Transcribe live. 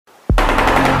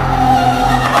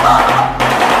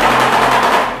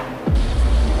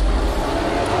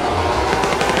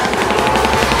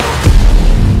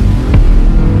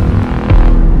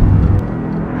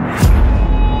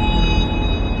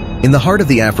In the heart of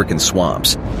the African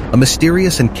swamps, a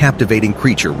mysterious and captivating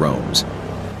creature roams.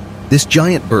 This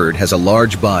giant bird has a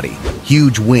large body,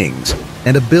 huge wings,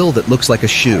 and a bill that looks like a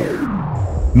shoe.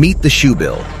 Meet the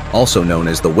shoebill, also known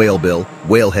as the whalebill,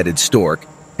 whale-headed stork,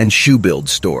 and shoe-billed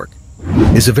stork.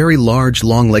 Is a very large,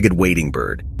 long-legged wading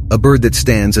bird, a bird that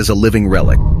stands as a living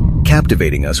relic,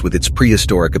 captivating us with its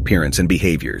prehistoric appearance and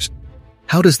behaviors.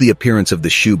 How does the appearance of the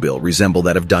shoebill resemble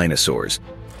that of dinosaurs?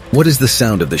 What is the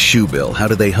sound of the shoebill? How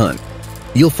do they hunt?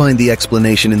 You'll find the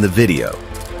explanation in the video.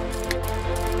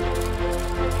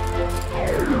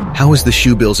 How is the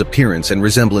shoebill's appearance and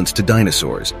resemblance to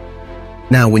dinosaurs?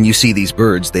 Now, when you see these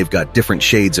birds, they've got different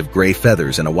shades of gray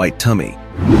feathers and a white tummy.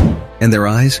 And their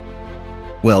eyes?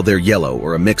 Well, they're yellow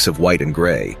or a mix of white and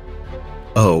gray.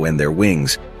 Oh, and their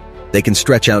wings. They can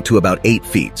stretch out to about 8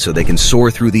 feet, so they can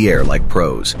soar through the air like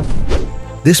pros.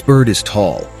 This bird is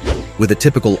tall. With a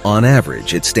typical on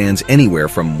average, it stands anywhere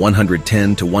from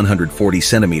 110 to 140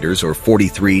 centimeters or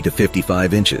 43 to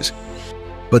 55 inches.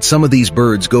 But some of these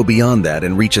birds go beyond that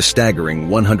and reach a staggering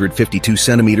 152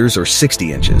 centimeters or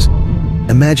 60 inches.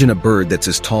 Imagine a bird that's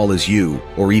as tall as you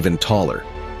or even taller.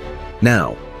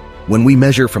 Now, when we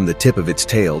measure from the tip of its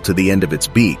tail to the end of its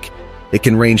beak, it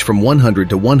can range from 100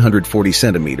 to 140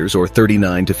 centimeters or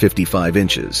 39 to 55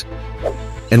 inches.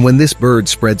 And when this bird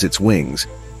spreads its wings,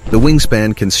 the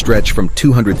wingspan can stretch from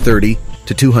 230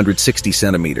 to 260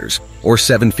 centimeters, or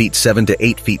 7 feet 7 to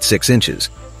 8 feet 6 inches.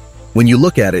 When you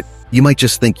look at it, you might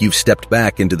just think you've stepped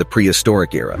back into the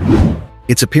prehistoric era.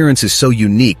 Its appearance is so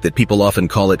unique that people often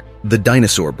call it the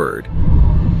dinosaur bird.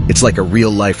 It's like a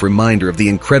real-life reminder of the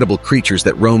incredible creatures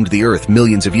that roamed the earth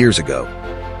millions of years ago.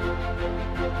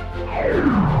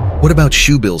 What about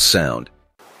shoebill's sound?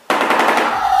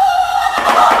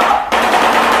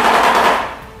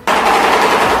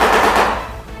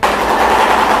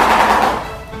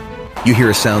 You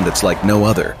hear a sound that's like no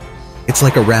other. It's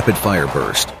like a rapid-fire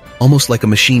burst, almost like a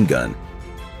machine gun.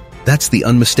 That's the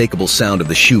unmistakable sound of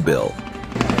the shoebill.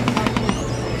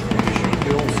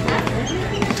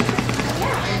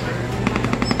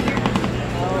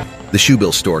 The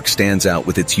shoebill stork stands out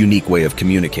with its unique way of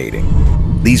communicating.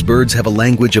 These birds have a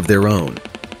language of their own,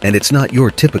 and it's not your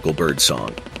typical bird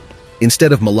song.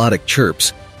 Instead of melodic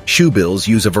chirps, shoebills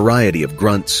use a variety of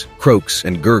grunts, croaks,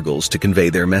 and gurgles to convey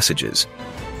their messages.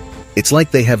 It's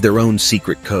like they have their own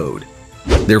secret code.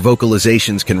 Their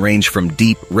vocalizations can range from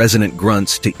deep, resonant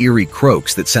grunts to eerie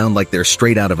croaks that sound like they're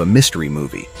straight out of a mystery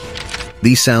movie.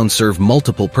 These sounds serve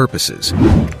multiple purposes.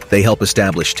 They help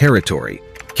establish territory,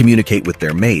 communicate with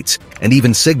their mates, and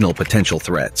even signal potential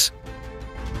threats.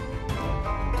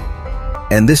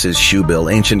 And this is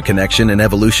Shoebill, Ancient Connection and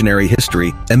Evolutionary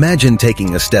History. Imagine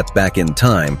taking a step back in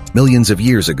time, millions of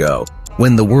years ago,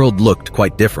 when the world looked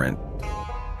quite different.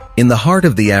 In the heart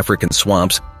of the African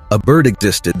swamps, a bird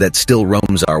existed that still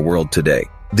roams our world today,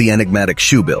 the enigmatic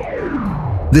shoebill.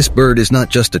 This bird is not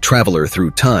just a traveler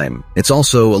through time, it's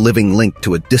also a living link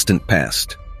to a distant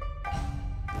past.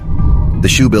 The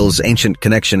shoebill's ancient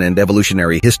connection and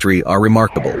evolutionary history are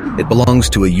remarkable. It belongs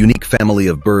to a unique family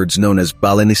of birds known as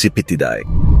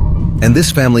Balaeniceps. And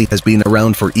this family has been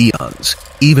around for eons,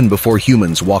 even before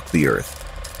humans walked the earth.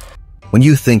 When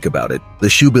you think about it, the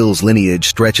shoebill's lineage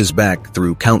stretches back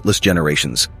through countless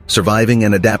generations, surviving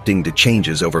and adapting to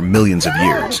changes over millions of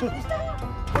years.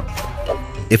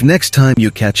 If next time you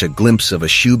catch a glimpse of a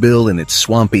shoebill in its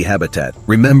swampy habitat,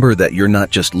 remember that you're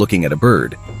not just looking at a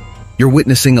bird. You're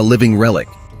witnessing a living relic,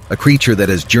 a creature that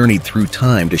has journeyed through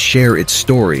time to share its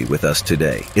story with us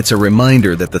today. It's a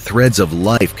reminder that the threads of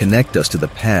life connect us to the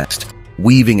past,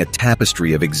 weaving a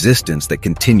tapestry of existence that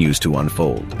continues to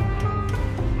unfold.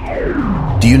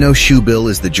 Do you know Shoebill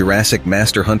is the Jurassic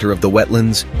master hunter of the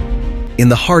wetlands? In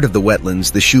the heart of the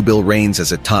wetlands, the shoebill reigns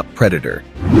as a top predator.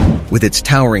 With its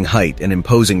towering height and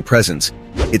imposing presence,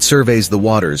 it surveys the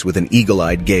waters with an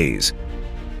eagle-eyed gaze.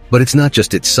 But it's not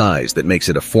just its size that makes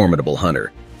it a formidable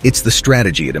hunter. It's the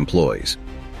strategy it employs.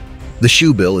 The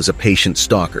shoebill is a patient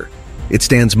stalker. It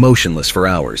stands motionless for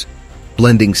hours,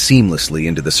 blending seamlessly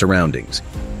into the surroundings,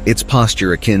 its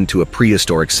posture akin to a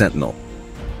prehistoric sentinel.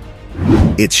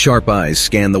 Its sharp eyes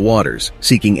scan the waters,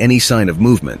 seeking any sign of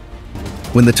movement.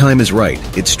 When the time is right,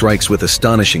 it strikes with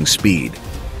astonishing speed,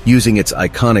 using its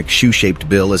iconic shoe-shaped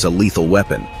bill as a lethal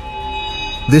weapon.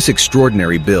 This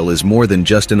extraordinary bill is more than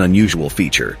just an unusual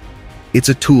feature. It's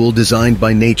a tool designed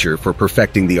by nature for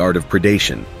perfecting the art of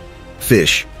predation.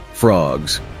 Fish,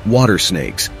 frogs, water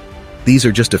snakes. These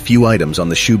are just a few items on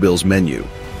the shoebill's menu.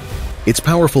 Its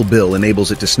powerful bill enables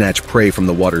it to snatch prey from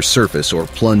the water's surface or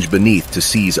plunge beneath to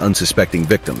seize unsuspecting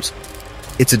victims.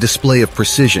 It's a display of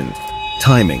precision,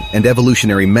 timing, and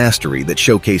evolutionary mastery that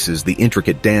showcases the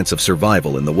intricate dance of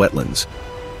survival in the wetlands.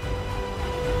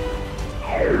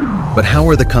 But how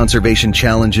are the conservation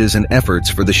challenges and efforts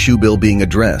for the shoebill being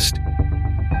addressed?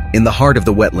 In the heart of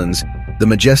the wetlands, the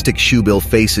majestic shoebill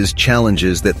faces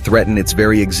challenges that threaten its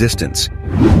very existence.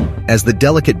 As the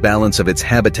delicate balance of its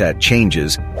habitat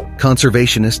changes,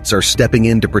 conservationists are stepping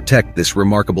in to protect this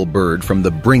remarkable bird from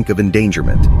the brink of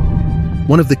endangerment.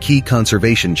 One of the key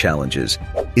conservation challenges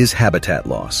is habitat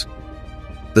loss.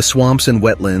 The swamps and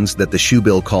wetlands that the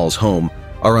shoebill calls home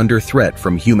are under threat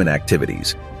from human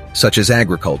activities, such as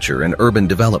agriculture and urban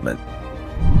development.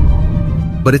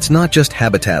 But it's not just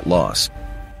habitat loss.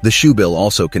 The shoebill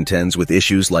also contends with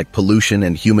issues like pollution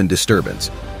and human disturbance.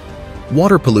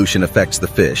 Water pollution affects the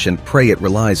fish and prey it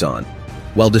relies on,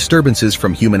 while disturbances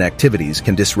from human activities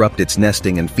can disrupt its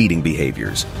nesting and feeding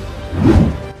behaviors.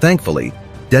 Thankfully,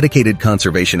 dedicated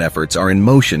conservation efforts are in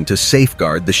motion to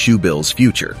safeguard the shoebill's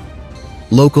future.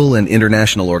 Local and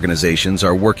international organizations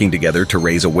are working together to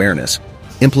raise awareness,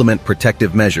 implement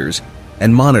protective measures,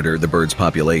 and monitor the bird's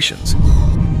populations.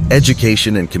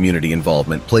 Education and community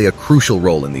involvement play a crucial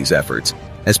role in these efforts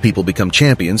as people become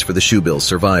champions for the shoebill's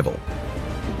survival.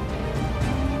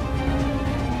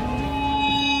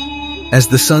 As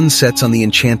the sun sets on the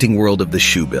enchanting world of the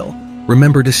shoebill,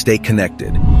 remember to stay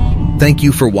connected. Thank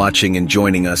you for watching and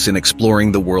joining us in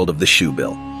exploring the world of the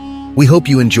shoebill. We hope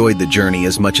you enjoyed the journey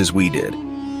as much as we did.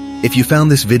 If you found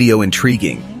this video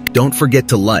intriguing, don't forget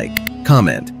to like,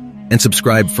 comment, and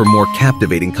subscribe for more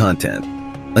captivating content.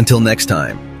 Until next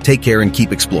time, take care and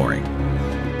keep exploring.